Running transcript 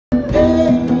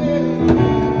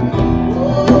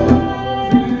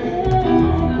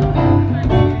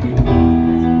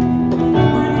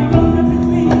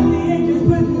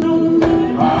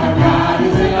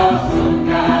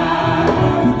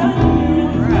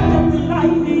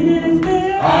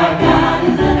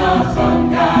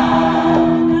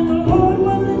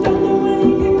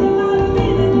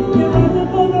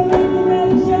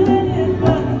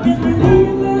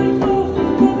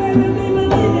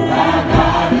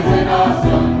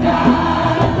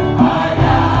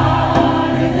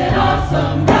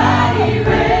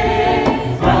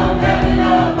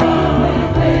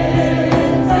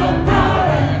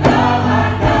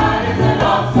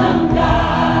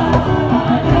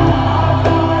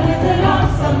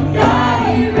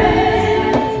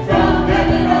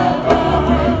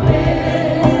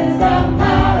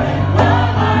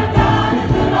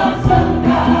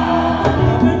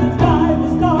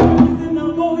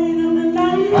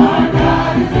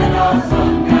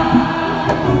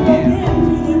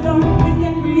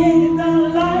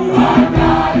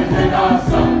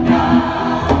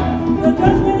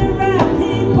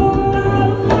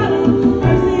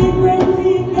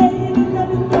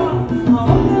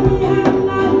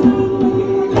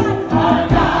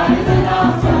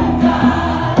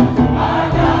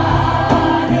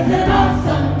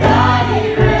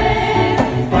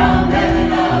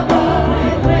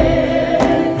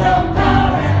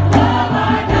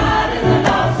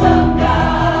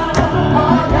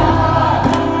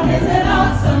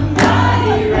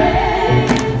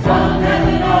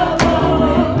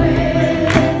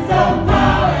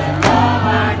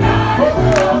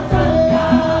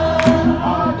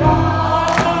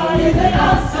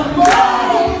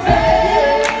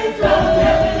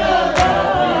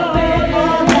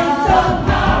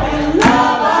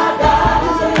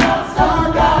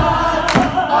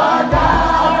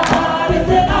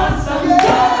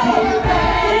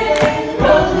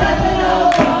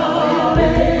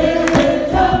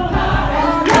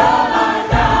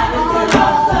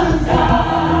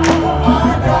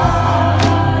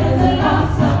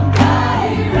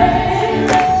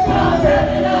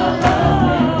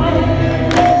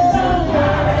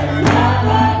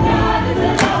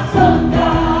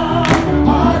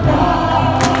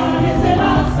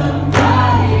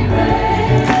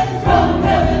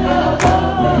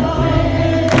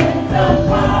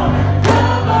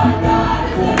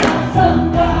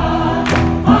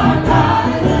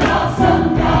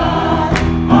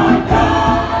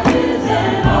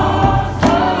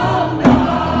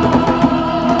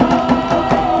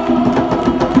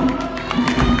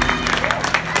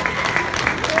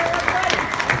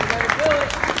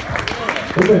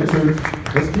Amen, church.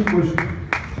 Let's keep worshiping.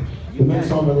 The next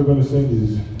song that we're going to sing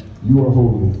is You Are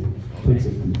Holy, Prince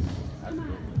of Peace.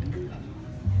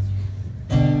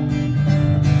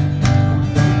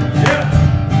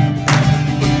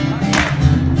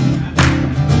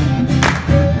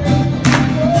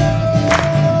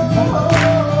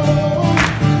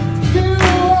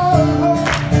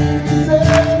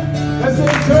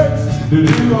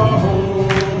 You are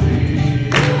holy,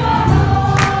 you are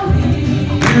holy,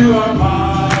 you are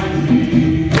mighty,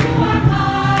 you are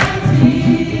mighty,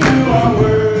 you are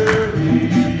worthy,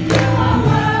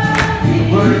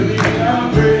 worthy of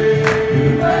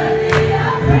praise, worthy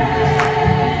of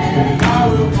praise. And I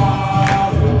will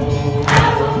follow, I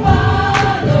will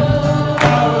follow, I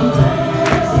will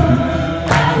listen,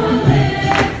 I will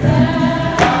listen,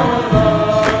 I will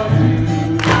love you,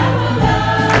 I will love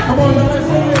you. Come on, let's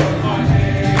sing it.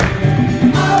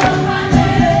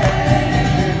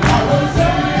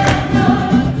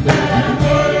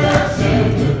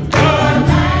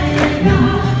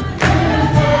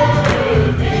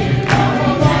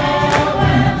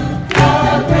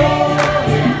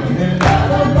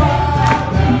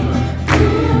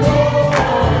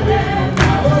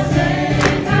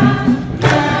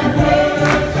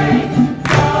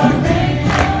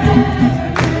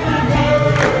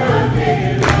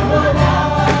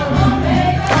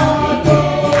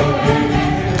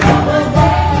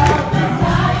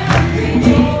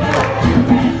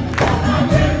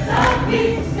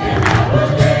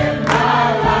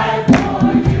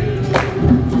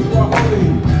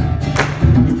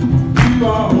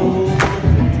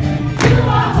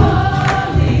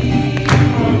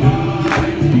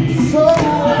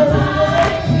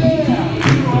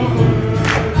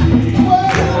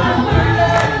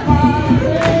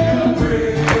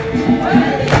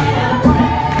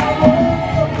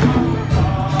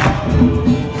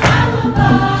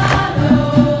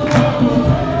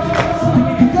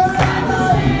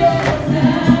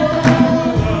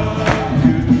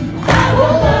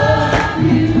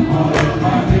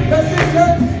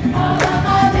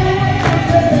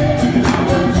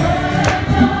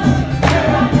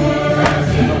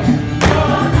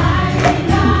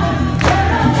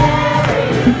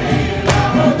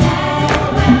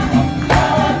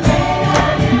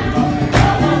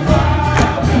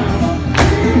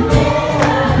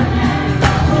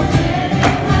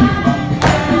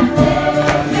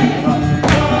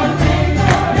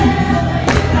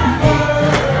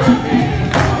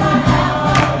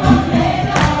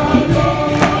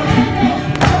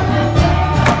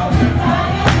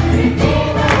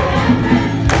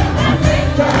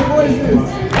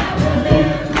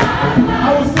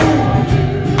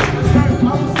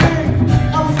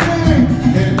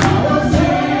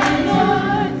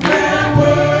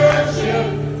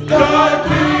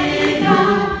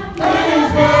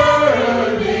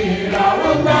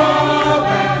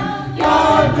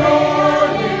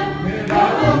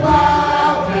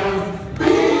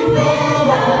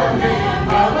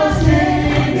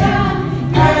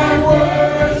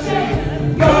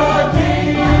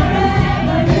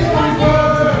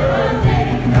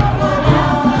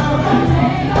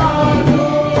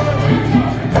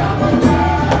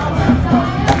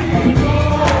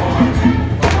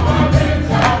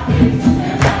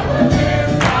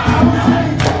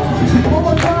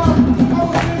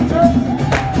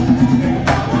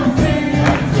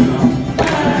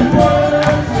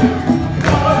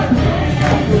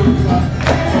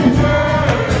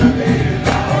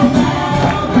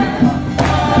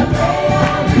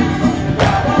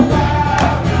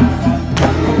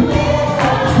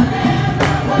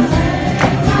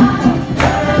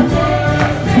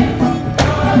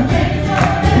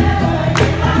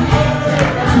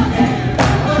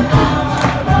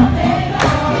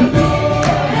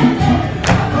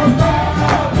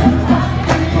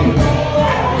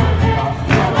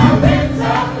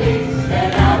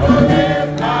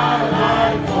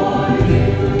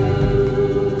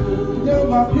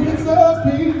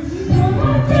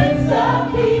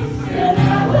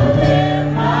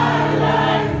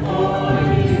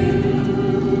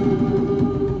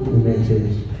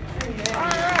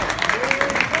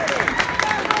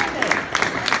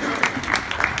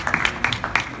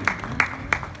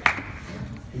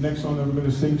 The next song that we're going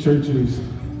to sing, church, is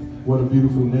What a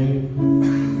Beautiful Name.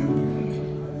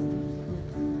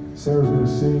 Sarah's going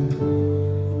to sing.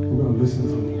 We're going to listen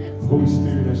to the Holy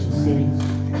Spirit as she sings.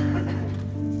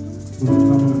 We're going to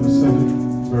come in the second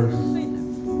verse.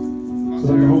 So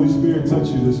let the Holy Spirit touch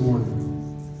you this morning.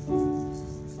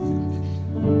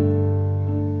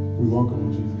 We welcome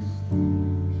you, Jesus.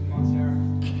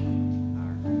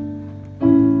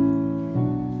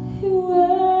 You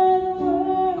were the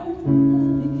word.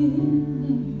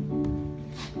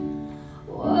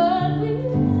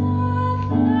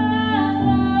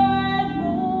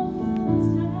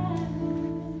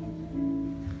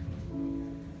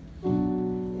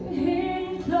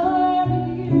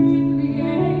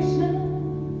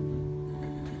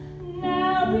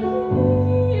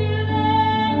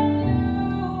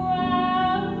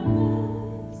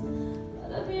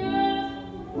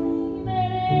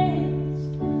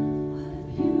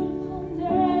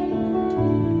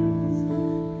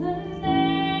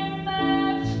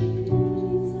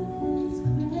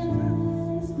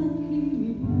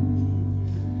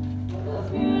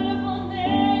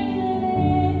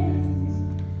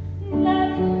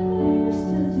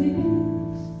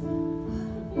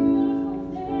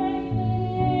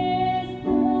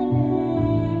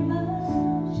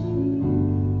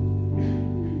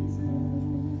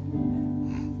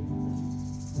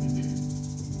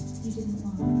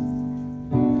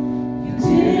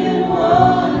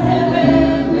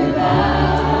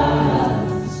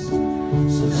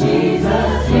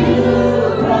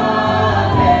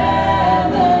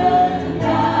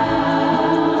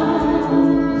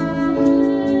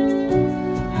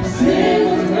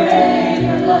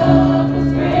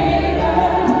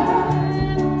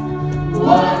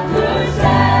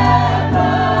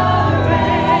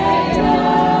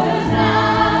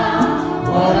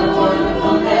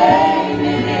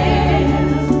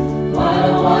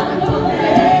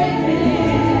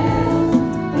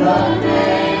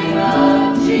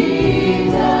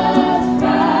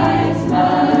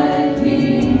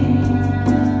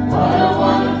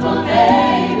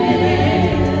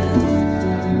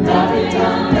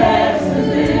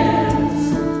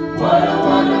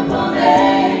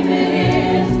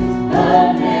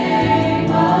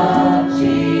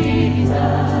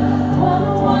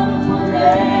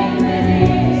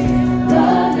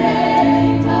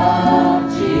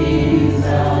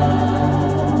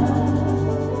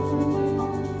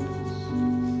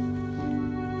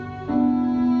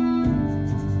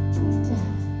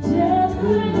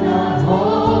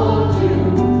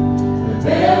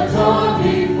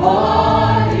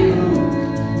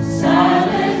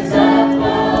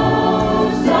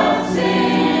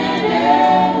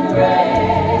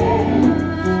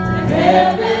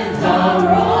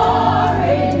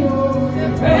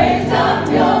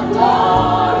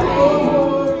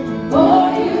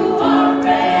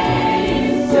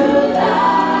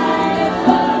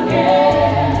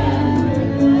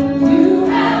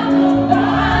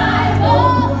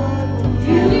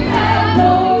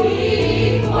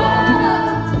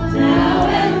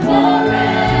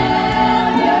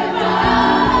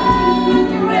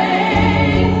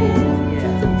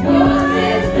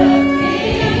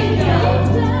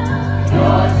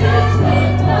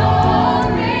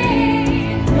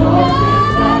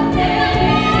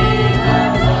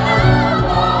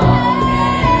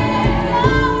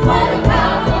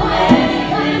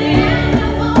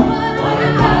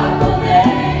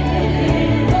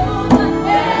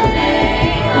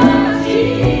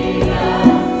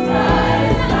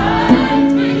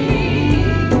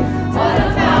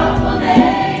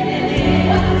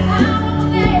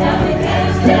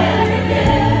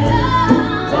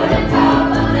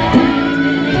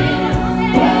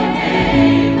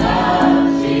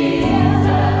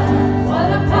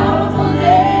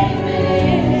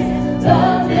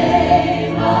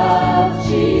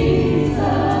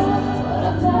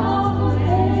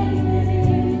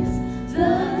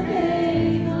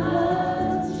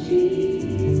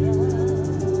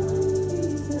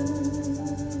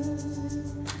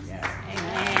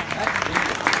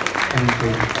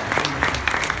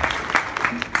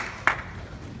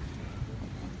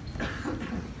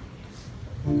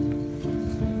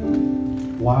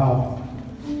 wow.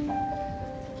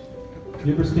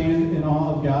 You ever stand in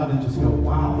awe of God and just go,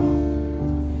 wow?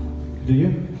 Do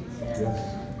you?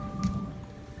 Yes.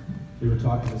 We were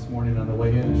talking this morning on the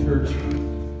way into church,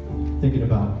 thinking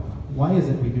about why is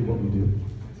it we do what we do?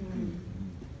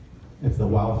 It's the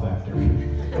wow factor.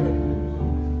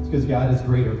 It's because God is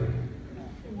greater,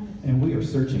 and we are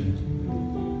searching.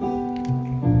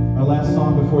 Our last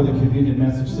song before the communion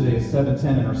message today is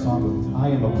 710 in our songbook. I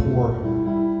am a poor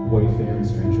wayfaring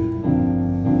stranger.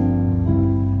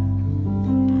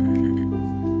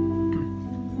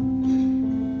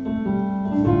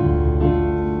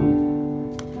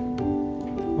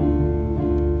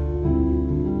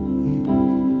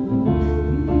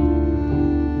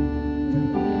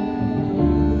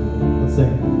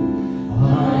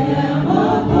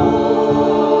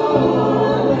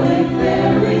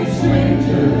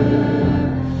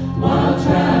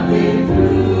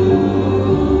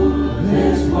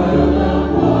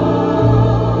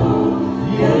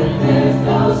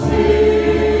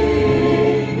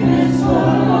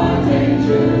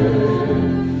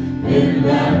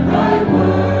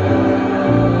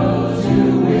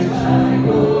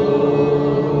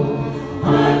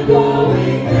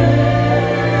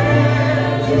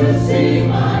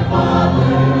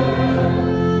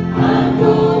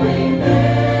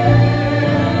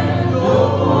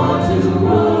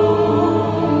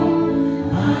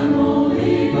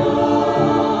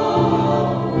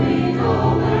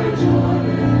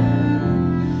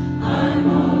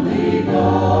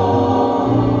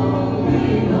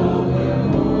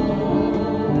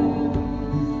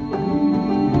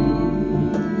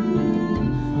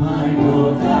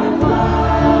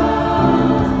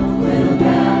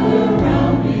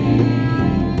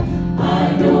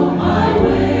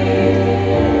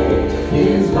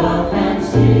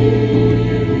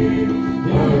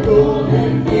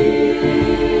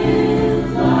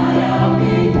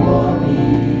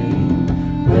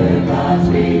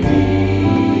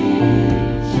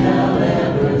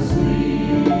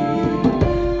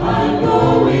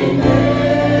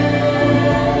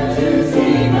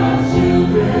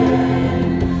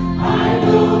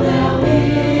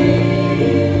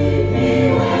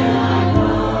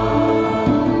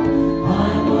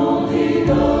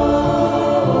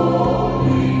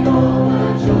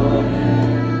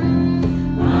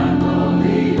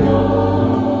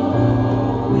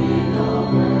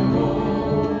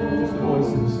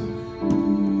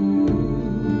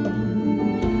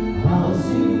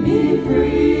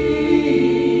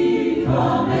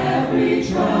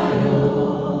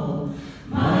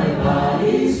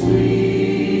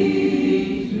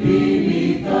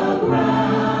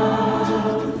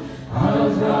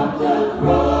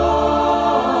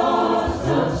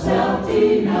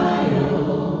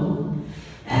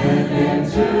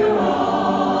 Enter all.